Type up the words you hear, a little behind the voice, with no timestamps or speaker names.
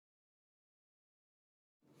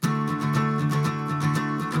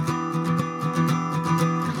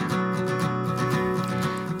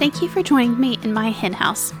Thank you for joining me in my hen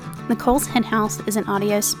house. Nicole's Hen House is an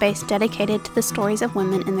audio space dedicated to the stories of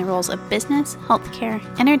women in the roles of business, healthcare,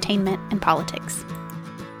 entertainment, and politics.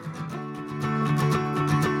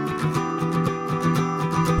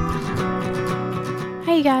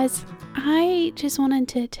 Hey guys, I just wanted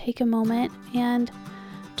to take a moment and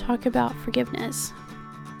talk about forgiveness.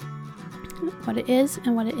 What it is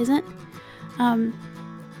and what it isn't,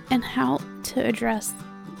 and how to address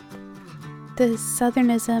the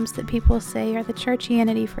Southernisms that people say, or the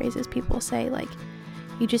churchianity phrases people say, like,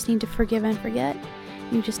 you just need to forgive and forget,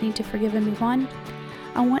 you just need to forgive and move on.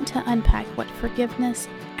 I want to unpack what forgiveness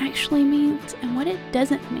actually means and what it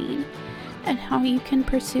doesn't mean, and how you can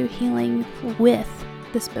pursue healing with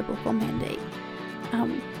this biblical mandate.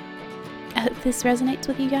 If this resonates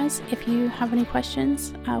with you guys, if you have any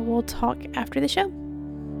questions, we'll talk after the show.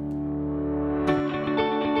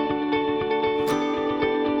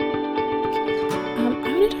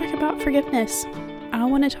 I want to talk about forgiveness. I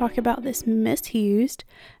want to talk about this misused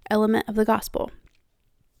element of the gospel.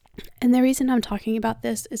 And the reason I'm talking about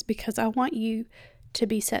this is because I want you to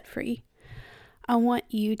be set free. I want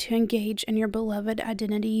you to engage in your beloved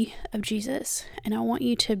identity of Jesus, and I want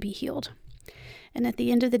you to be healed. And at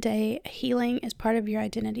the end of the day, healing is part of your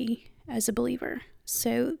identity as a believer.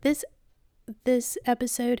 So this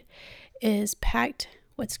episode is packed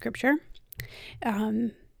with scripture.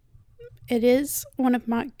 It's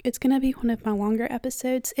going to be one of my longer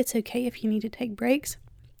episodes. It's okay if you need to take breaks.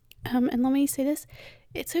 And let me say this,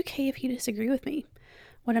 it's okay if you disagree with me.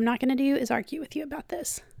 What I'm not going to do is argue with you about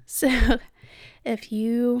this. So if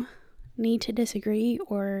you need to disagree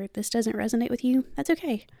or this doesn't resonate with you, that's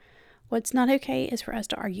okay. What's not okay is for us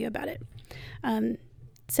to argue about it.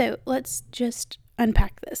 So let's just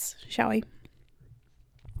unpack this, shall we?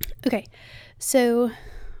 Okay, so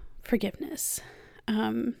forgiveness.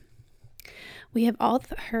 We have all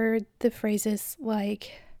heard the phrases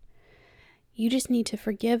like, you just need to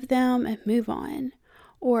forgive them and move on,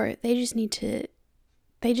 or they just need to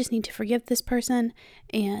forgive this person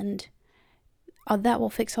and that will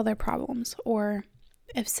fix all their problems. Or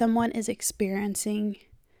if someone is experiencing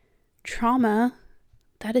trauma,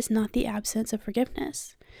 that is not the absence of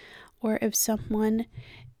forgiveness. Or if someone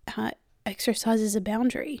exercises a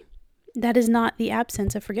boundary, that is not the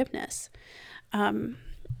absence of forgiveness.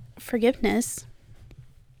 Forgiveness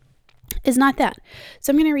is not that.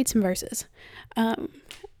 So I'm going to read some verses and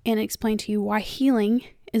explain to you why healing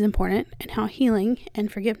is important and how healing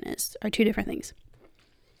and forgiveness are two different things.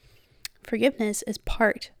 Forgiveness is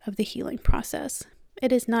part of the healing process.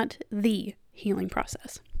 It is not the healing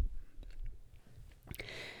process.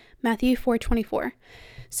 Matthew 4:24.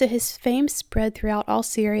 So his fame spread throughout all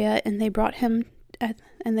Syria, and they brought him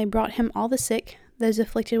all the sick, those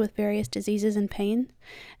afflicted with various diseases and pain,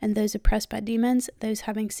 and those oppressed by demons, those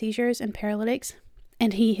having seizures and paralytics,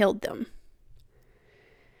 and he healed them.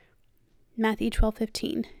 Matthew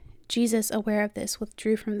 12:15. Jesus, aware of this,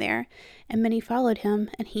 withdrew from there, and many followed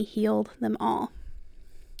him, and he healed them all.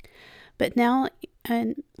 But now,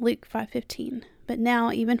 and Luke 5:15. But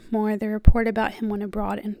now, even more, the report about him went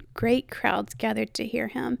abroad, and great crowds gathered to hear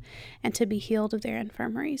him and to be healed of their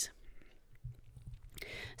infirmaries.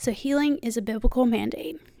 So healing is a biblical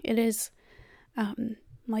mandate. It is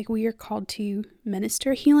like we are called to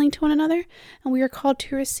minister healing to one another, and we are called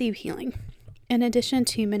to receive healing. In addition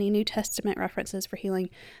to many New Testament references for healing,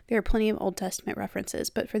 there are plenty of Old Testament references,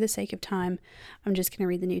 but for the sake of time, I'm just going to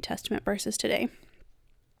read the New Testament verses today.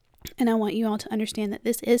 And I want you all to understand that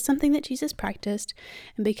this is something that Jesus practiced,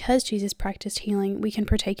 and because Jesus practiced healing, we can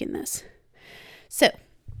partake in this. So,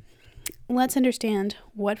 let's understand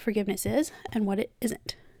what forgiveness is and what it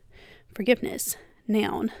isn't. Forgiveness,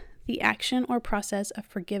 noun, the action or process of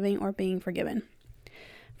forgiving or being forgiven.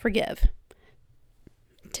 Forgive,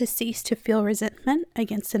 to cease to feel resentment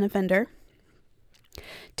against an offender,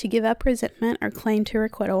 to give up resentment or claim to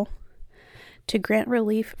requital, to grant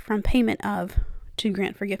relief from payment of, to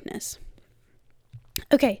grant forgiveness.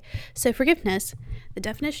 Okay, so forgiveness, the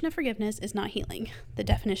definition of forgiveness is not healing. The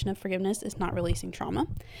definition of forgiveness is not releasing trauma.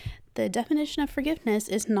 The definition of forgiveness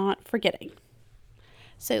is not forgetting.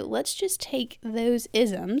 So let's just take those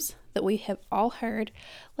isms that we have all heard.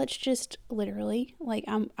 Let's just literally,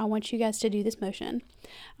 I want you guys to do this motion.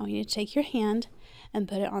 I want you to take your hand and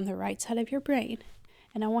put it on the right side of your brain.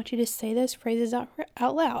 And I want you to say those phrases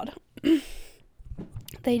out loud.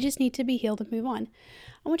 They just need to be healed and move on.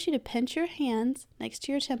 I want you to pinch your hands next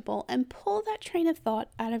to your temple and pull that train of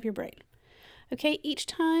thought out of your brain. Okay, each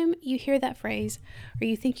time you hear that phrase or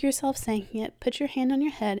you think yourself saying it, put your hand on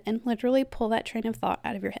your head and literally pull that train of thought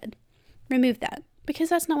out of your head. Remove that, because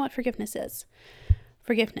that's not what forgiveness is.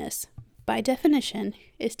 Forgiveness, by definition,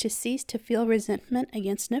 is to cease to feel resentment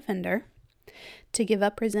against an offender, to give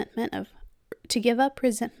up resentment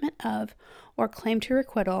of, or claim to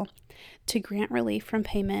requital, to grant relief from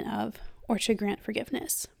payment of, or to grant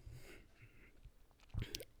forgiveness.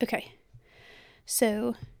 Okay,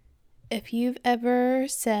 so if you've ever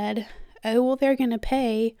said, oh, well, they're going to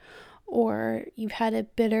pay, or you've had a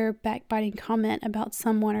bitter, backbiting comment about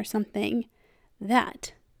someone or something,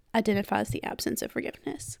 that identifies the absence of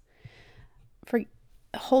forgiveness. For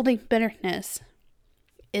holding bitterness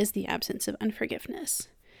is the absence of unforgiveness.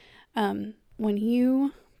 When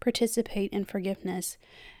you participate in forgiveness,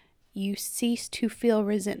 you cease to feel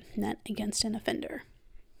resentment against an offender.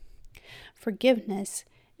 Forgiveness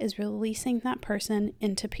is releasing that person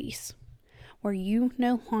into peace, where you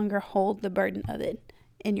no longer hold the burden of it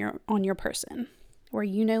on your person, where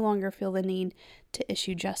you no longer feel the need to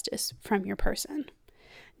issue justice from your person.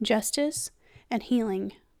 Justice and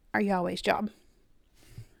healing are Yahweh's job.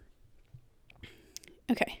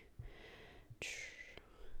 Okay.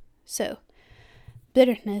 So,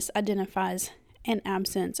 bitterness identifies an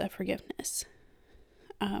absence of forgiveness.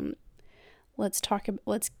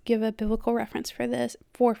 Let's give a biblical reference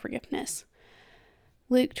for forgiveness.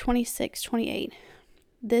 Luke 26:28.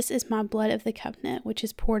 This is my blood of the covenant, which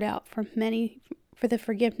is poured out for the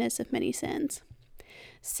forgiveness of many sins.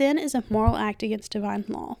 Sin is a moral act against divine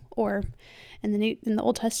law, or in the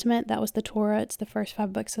Old Testament, that was the Torah. It's the first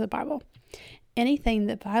 5 books of the Bible. Anything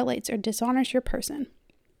that violates or dishonors your person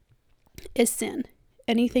is sin.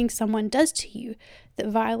 Anything someone does to you that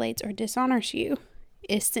violates or dishonors you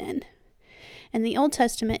is sin. In the Old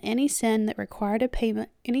Testament, any sin required a payment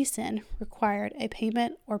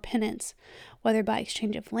or penance, whether by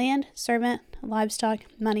exchange of land, servant, livestock,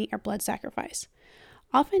 money, or blood sacrifice.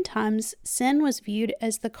 Oftentimes, sin was viewed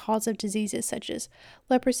as the cause of diseases such as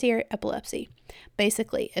leprosy or epilepsy.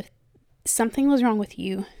 Basically, if something was wrong with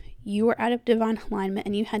you, you were out of divine alignment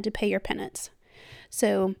and you had to pay your penance.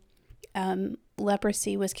 So,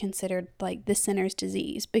 leprosy was considered like the sinner's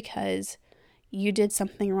disease because you did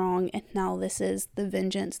something wrong and now this is the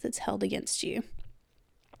vengeance that's held against you.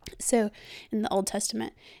 So in the Old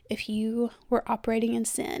Testament, if you were operating in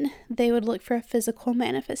sin, they would look for a physical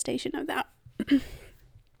manifestation of that.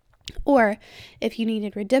 Or if you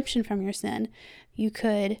needed redemption from your sin, you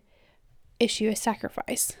could issue a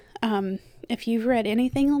sacrifice. If you've read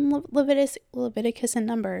anything on Leviticus and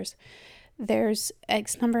Numbers, there's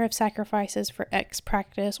X number of sacrifices for X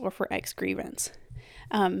practice or for X grievance.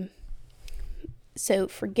 So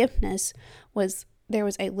forgiveness there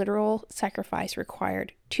was a literal sacrifice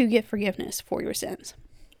required to get forgiveness for your sins.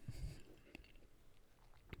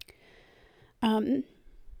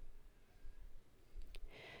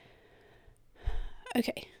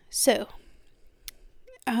 Okay, so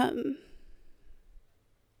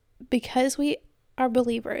because we are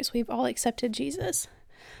believers, we've all accepted Jesus.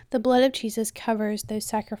 The blood of Jesus covers those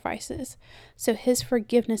sacrifices, so his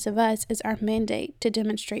forgiveness of us is our mandate to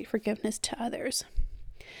demonstrate forgiveness to others.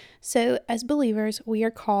 So as believers, we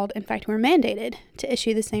are called, in fact, we're mandated to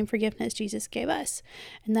issue the same forgiveness Jesus gave us,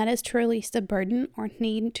 and that is to release the burden or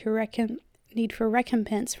need for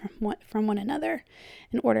recompense from one another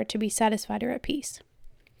in order to be satisfied or at peace.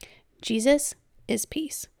 Jesus is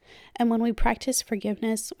peace, and when we practice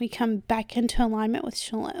forgiveness, we come back into alignment with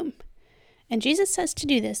shalom. And Jesus says to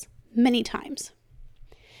do this many times.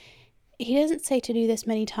 He doesn't say to do this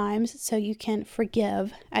many times so you can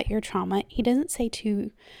forgive at your trauma. He doesn't say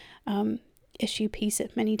to issue peace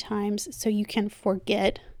at many times so you can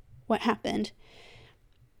forget what happened.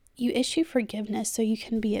 You issue forgiveness so you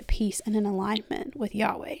can be at peace and in alignment with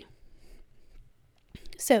Yahweh.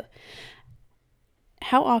 So,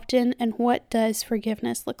 how often and what does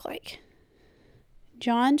forgiveness look like?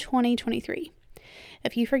 John 20:23.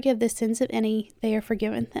 If you forgive the sins of any, they are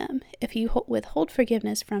forgiven them. If you withhold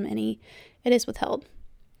forgiveness from any, it is withheld.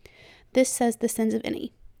 This says the sins of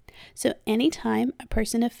any. So anytime a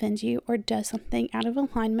person offends you or does something out of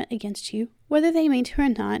alignment against you, whether they mean to or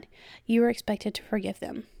not, you are expected to forgive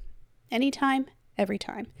them. Anytime, every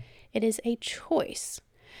time. It is a choice.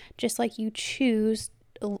 Just like you choose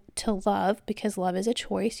to love, because love is a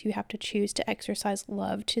choice, you have to choose to exercise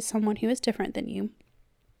love to someone who is different than you.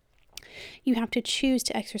 You have to choose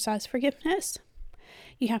to exercise forgiveness.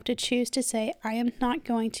 You have to choose to say, I am not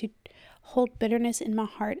going to hold bitterness in my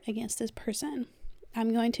heart against this person.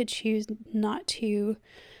 I'm going to choose not to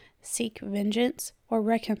seek vengeance or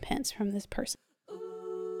recompense from this person.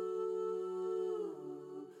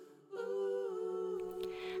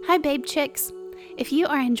 Hi, Babe Chicks. If you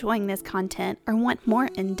are enjoying this content or want more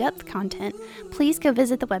in-depth content, please go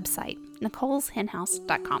visit the website,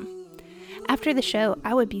 Nicole'sHenhouse.com. After the show,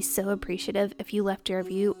 I would be so appreciative if you left a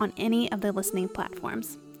review on any of the listening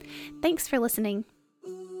platforms. Thanks for listening.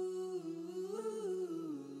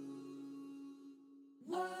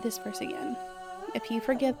 This verse again. If you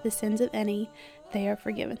forgive the sins of any, they are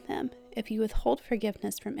forgiven them. If you withhold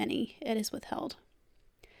forgiveness from any, it is withheld.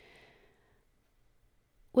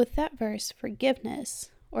 With that verse,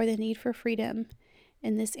 forgiveness, or the need for freedom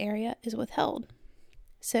in this area, is withheld.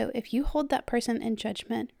 So if you hold that person in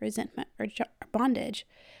judgment, resentment, or bondage,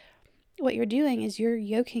 what you're doing is you're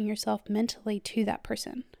yoking yourself mentally to that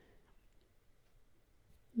person.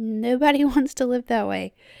 Nobody wants to live that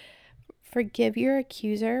way. Forgive your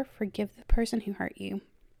accuser, forgive the person who hurt you,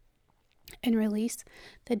 and release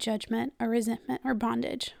the judgment or resentment or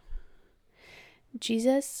bondage.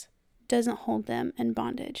 Jesus doesn't hold them in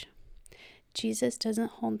bondage. Jesus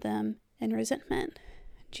doesn't hold them in resentment.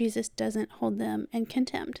 Jesus doesn't hold them in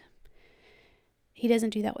contempt. He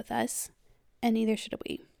doesn't do that with us, and neither should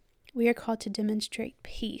we. We are called to demonstrate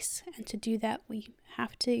peace, and to do that, we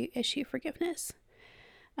have to issue forgiveness.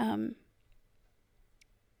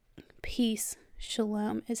 Peace,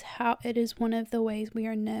 shalom, is one of the ways we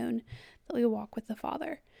are known that we walk with the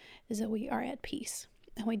Father, is that we are at peace,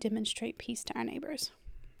 and we demonstrate peace to our neighbors.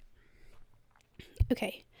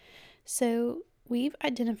 Okay, so we've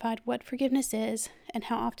identified what forgiveness is and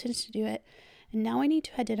how often to do it, and now we need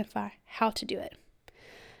to identify how to do it.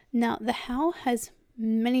 Now, the how has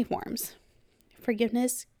many forms.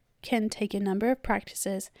 Forgiveness can take a number of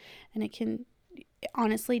practices, and it can,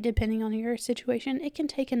 honestly, depending on your situation, it can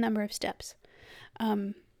take a number of steps.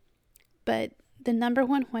 But the number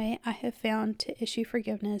one way I have found to issue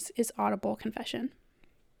forgiveness is audible confession.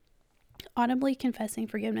 Audibly confessing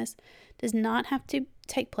forgiveness does not have to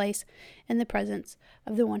take place in the presence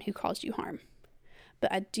of the one who caused you harm.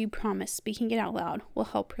 But I do promise speaking it out loud will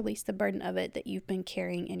help release the burden of it that you've been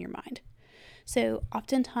carrying in your mind. So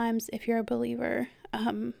oftentimes, if you're a believer,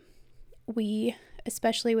 we,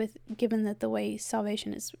 especially given that the way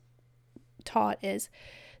salvation is taught is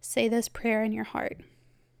say this prayer in your heart,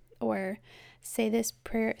 or say this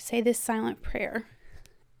silent prayer.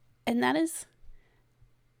 And that is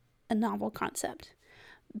a novel concept.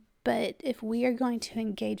 But if we are going to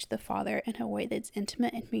engage the Father in a way that's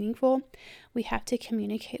intimate and meaningful, we have to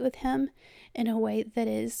communicate with him in a way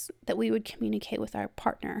that we would communicate with our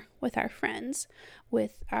partner, with our friends,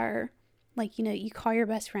 with our, you call your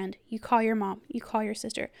best friend, you call your mom, you call your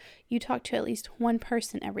sister, you talk to at least one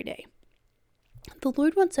person every day. The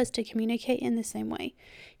Lord wants us to communicate in the same way.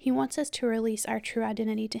 He wants us to release our true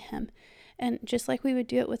identity to him. And just like we would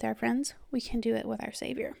do it with our friends, we can do it with our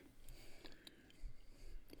Savior.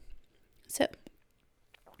 So,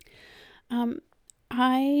 I'm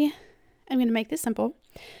going to make this simple.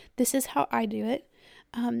 This is how I do it.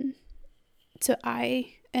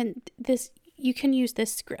 You can use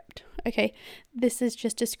this script. Okay. This is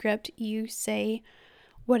just a script. You say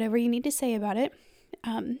whatever you need to say about it.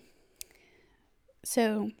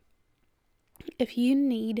 So if you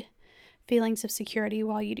need feelings of security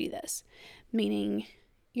while you do this, meaning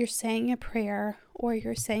you're saying a prayer or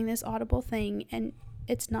you're saying this audible thing and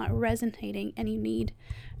it's not resonating and you need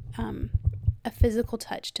a physical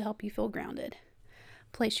touch to help you feel grounded,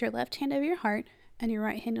 place your left hand over your heart and your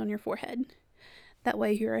right hand on your forehead. That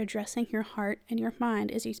way you're addressing your heart and your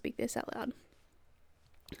mind as you speak this out loud.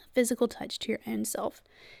 Physical touch to your own self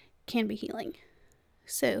can be healing.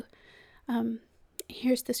 So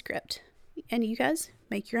here's the script, and you guys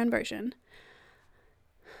make your own version.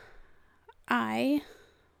 I,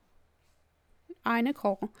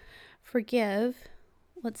 Nicole, forgive,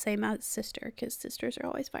 let's say my sister, because sisters are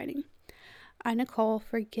always fighting. I, Nicole,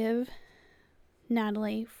 forgive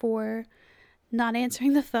Natalie for not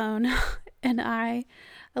answering the phone, and I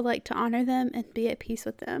like to honor them and be at peace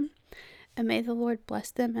with them. And may the Lord bless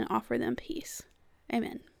them and offer them peace.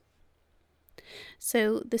 Amen.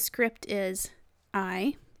 So the script is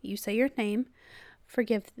you say your name,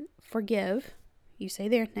 forgive, you say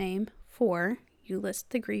their name, for, you list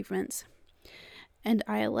the grievance, and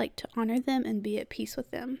I like to honor them and be at peace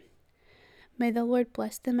with them. May the Lord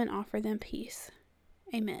bless them and offer them peace.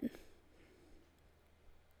 Amen.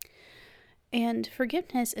 And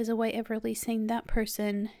forgiveness is a way of releasing that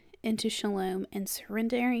person into shalom and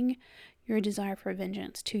surrendering your desire for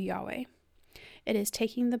vengeance to Yahweh. It is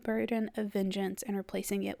taking the burden of vengeance and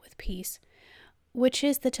replacing it with peace, which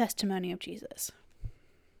is the testimony of Jesus.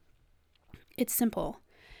 It's simple,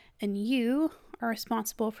 and you are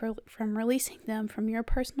responsible from releasing them from your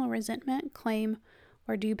personal resentment, claim,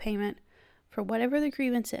 or due payment for whatever the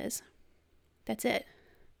grievance is. That's it.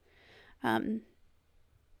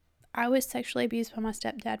 I was sexually abused by my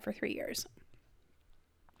stepdad for 3 years.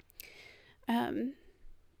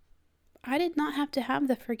 I did not have to have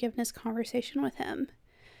the forgiveness conversation with him.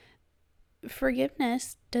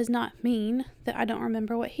 Forgiveness does not mean that I don't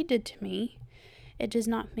remember what he did to me. It does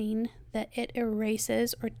not mean that it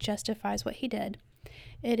erases or justifies what he did.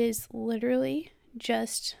 It is literally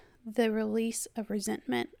just the release of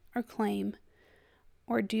resentment or claim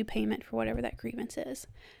or due payment for whatever that grievance is.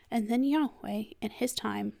 And then Yahweh, in his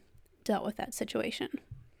time, dealt with that situation.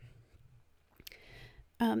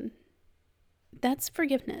 That's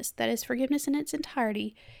forgiveness. That is forgiveness in its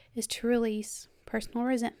entirety, is to release personal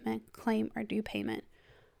resentment, claim, or due payment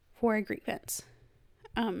for a grievance.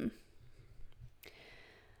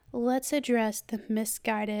 Let's address the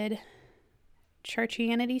misguided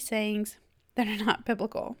churchianity sayings that are not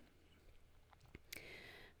biblical.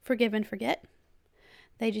 Forgive and forget.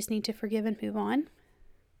 They just need to forgive and move on.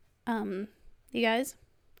 You guys,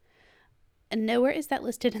 nowhere is that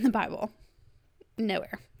listed in the Bible.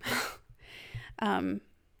 Nowhere. I've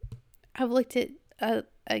looked at a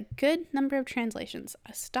good number of translations.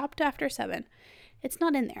 I stopped after 7. It's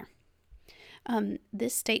not in there.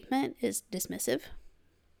 This statement is dismissive.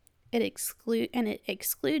 It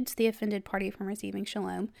excludes the offended party from receiving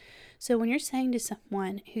shalom. So when you're saying to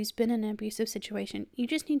someone who's been in an abusive situation, you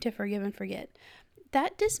just need to forgive and forget,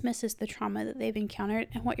 that dismisses the trauma that they've encountered,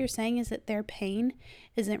 and what you're saying is that their pain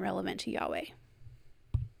isn't relevant to Yahweh.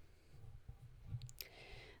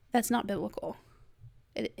 That's not biblical.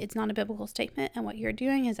 It's not a biblical statement, and what you're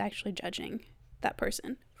doing is actually judging that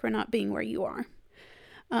person for not being where you are.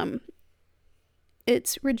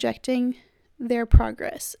 It's rejecting their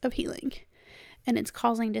progress of healing, and it's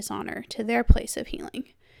causing dishonor to their place of healing,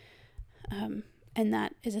 and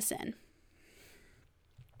that is a sin.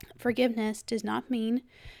 Forgiveness does not mean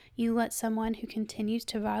you let someone who continues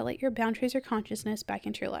to violate your boundaries or consciousness back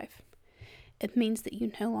into your life. It means that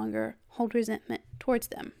you no longer hold resentment towards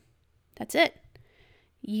them. That's it.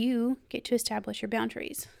 You get to establish your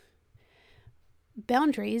boundaries.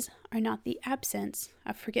 Boundaries are not the absence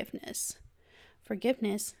of forgiveness.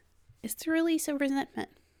 Forgiveness is the release of resentment.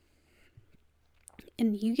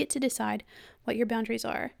 And you get to decide what your boundaries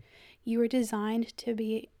are. You are designed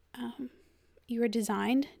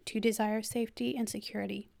to desire safety and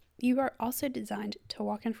security. You are also designed to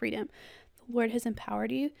walk in freedom. The Lord has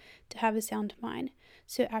empowered you to have a sound mind.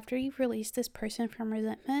 So after you've released this person from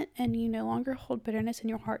resentment and you no longer hold bitterness in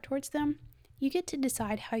your heart towards them, you get to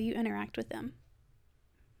decide how you interact with them.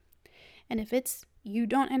 And if it's you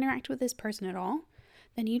don't interact with this person at all,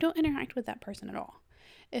 then you don't interact with that person at all.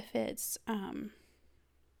 If it's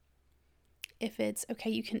okay,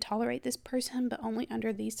 you can tolerate this person, but only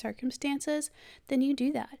under these circumstances, then you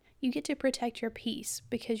do that. You get to protect your peace,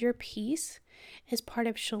 because your peace is part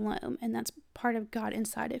of shalom, and that's part of God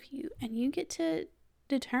inside of you. And you get to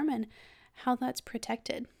determine how that's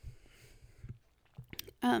protected.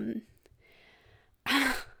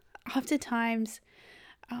 Oftentimes,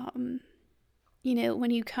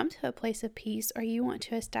 when you come to a place of peace or you want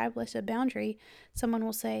to establish a boundary, someone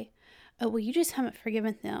will say, oh, well, you just haven't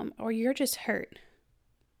forgiven them, or you're just hurt.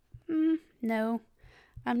 No,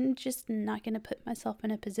 I'm just not going to put myself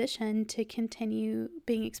in a position to continue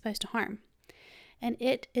being exposed to harm. And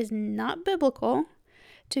it is not biblical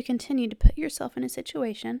to continue to put yourself in a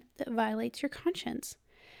situation that violates your conscience.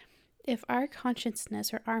 If our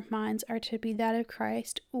consciousness or our minds are to be that of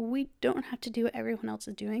Christ, we don't have to do what everyone else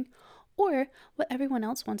is doing or what everyone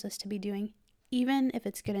else wants us to be doing, even if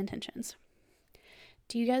it's good intentions.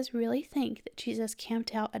 Do you guys really think that Jesus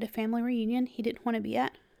camped out at a family reunion he didn't want to be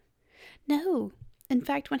at? No. In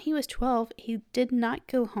fact, when he was 12, he did not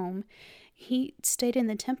go home. He stayed in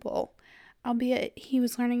the temple, albeit he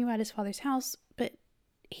was learning about his father's house, but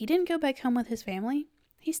he didn't go back home with his family.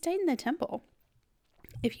 He stayed in the temple.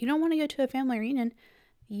 If you don't want to go to a family reunion,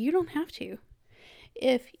 you don't have to.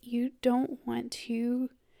 If you don't want to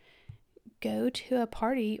go to a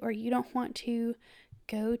party or you don't want to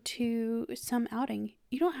go to some outing,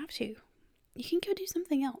 you don't have to. You can go do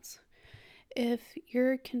something else. If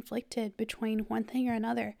you're conflicted between one thing or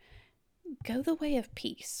another, go the way of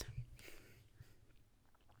peace.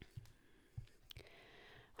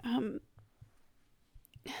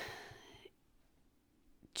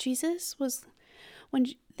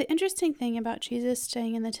 The interesting thing about Jesus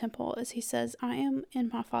staying in the temple is he says, I am in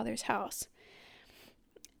my Father's house.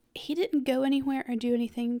 He didn't go anywhere or do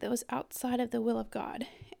anything that was outside of the will of God.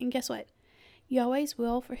 And guess what? Yahweh's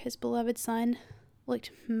will for his beloved son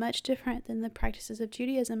looked much different than the practices of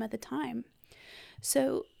Judaism at the time.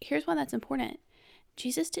 So here's why that's important.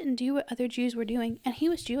 Jesus didn't do what other Jews were doing, and he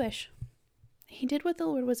was Jewish. He did what the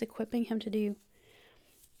Lord was equipping him to do.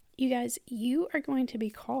 You guys, you are going to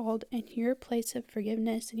be called, and your place of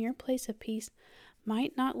forgiveness and your place of peace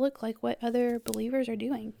might not look like what other believers are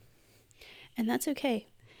doing. And that's okay.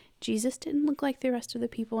 Jesus didn't look like the rest of the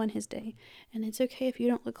people in his day, and it's okay if you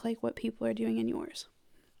don't look like what people are doing in yours.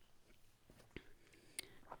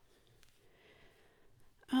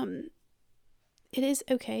 It is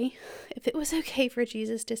okay. If it was okay for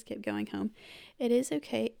Jesus to skip going home, it is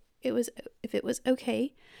okay. If it was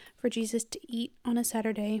okay for Jesus to eat on a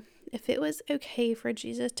Saturday, if it was okay for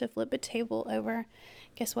Jesus to flip a table over,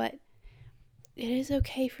 guess what? It is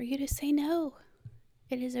okay for you to say no.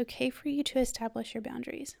 It is okay for you to establish your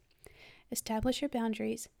boundaries. Establish your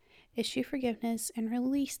boundaries, issue forgiveness, and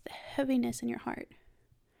release the heaviness in your heart.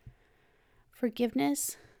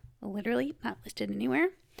 Forgiveness, literally not listed anywhere,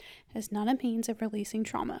 is not a means of releasing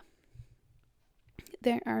trauma.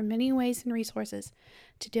 There are many ways and resources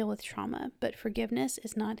to deal with trauma, but forgiveness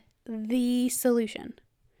is not the solution.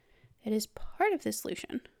 It is part of the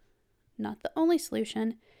solution, not the only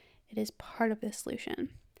solution. It is part of the solution.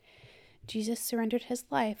 Jesus surrendered his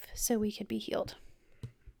life so we could be healed.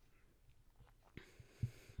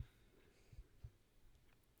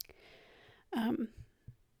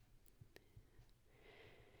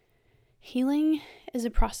 Healing is a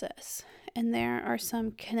process, and there are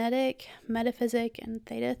some kinetic, metaphysic, and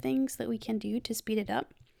theta things that we can do to speed it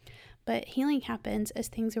up. But healing happens as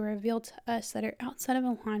things are revealed to us that are outside of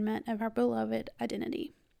alignment of our beloved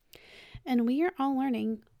identity. And we are all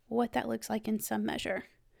learning what that looks like in some measure.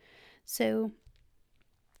 So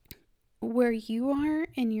where you are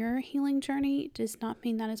in your healing journey does not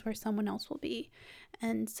mean that is where someone else will be.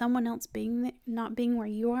 And someone else not being where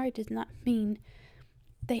you are does not mean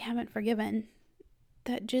they haven't forgiven.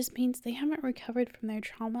 That just means they haven't recovered from their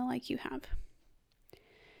trauma like you have.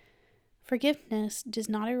 Forgiveness does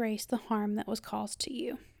not erase the harm that was caused to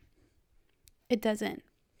you. It doesn't.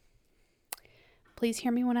 Please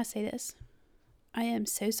hear me when I say this. I am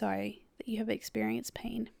so sorry that you have experienced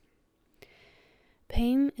pain.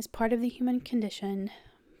 Pain is part of the human condition,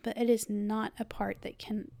 but it is not a part that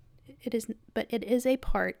it is a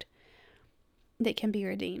part that can be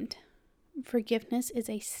redeemed. Forgiveness is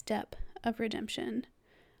a step of redemption,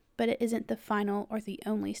 but it isn't the final or the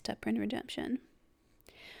only step in redemption.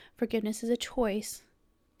 Forgiveness is a choice.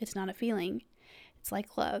 It's not a feeling. It's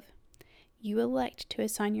like love. You elect to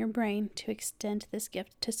assign your brain to extend this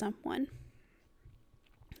gift to someone.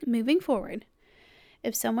 Moving forward,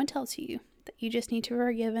 if someone tells you that you just need to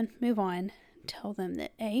forgive and move on, tell them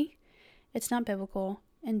that A, it's not biblical,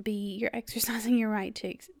 and B, you're exercising your right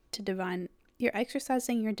you're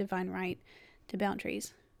exercising your divine right to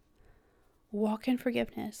boundaries. Walk in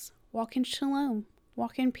forgiveness. Walk in shalom.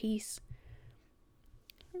 Walk in peace.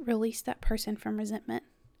 Release that person from resentment.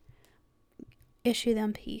 Issue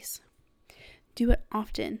them peace. Do it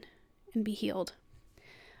often and be healed.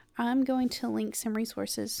 I'm going to link some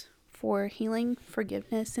resources for healing,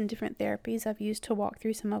 forgiveness, and different therapies I've used to walk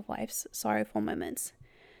through some of life's sorrowful moments.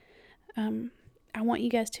 I want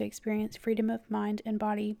you guys to experience freedom of mind and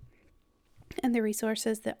body, and the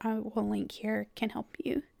resources that I will link here can help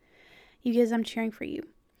you. You guys, I'm cheering for you.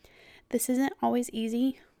 This isn't always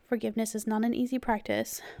easy. Forgiveness is not an easy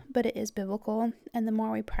practice, but it is biblical, and the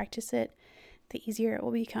more we practice it, the easier it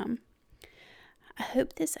will become. I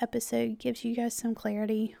hope this episode gives you guys some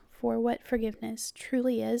clarity for what forgiveness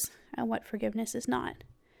truly is and what forgiveness is not.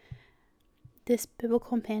 This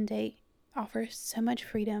biblical mandate offers so much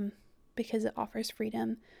freedom because it offers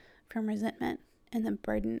freedom from resentment and the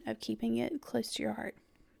burden of keeping it close to your heart.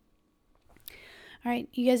 All right,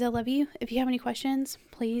 you guys, I love you. If you have any questions,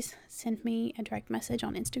 please send me a direct message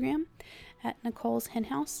on Instagram at Nicole's Hen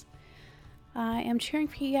House. I am cheering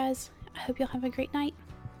for you guys. I hope you'll have a great night.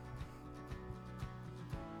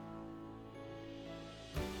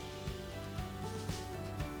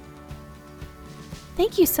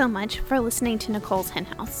 Thank you so much for listening to Nicole's Hen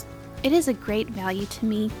House. It is a great value to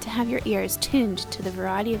me to have your ears tuned to the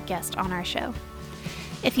variety of guests on our show.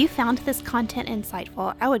 If you found this content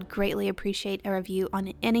insightful, I would greatly appreciate a review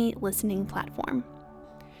on any listening platform.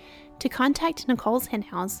 To contact Nicole's Hen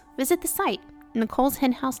House, visit the site,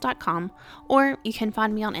 nicoleshenhouse.com, or you can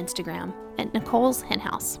find me on Instagram at Nicole's Hen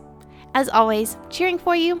House. As always, cheering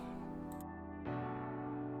for you,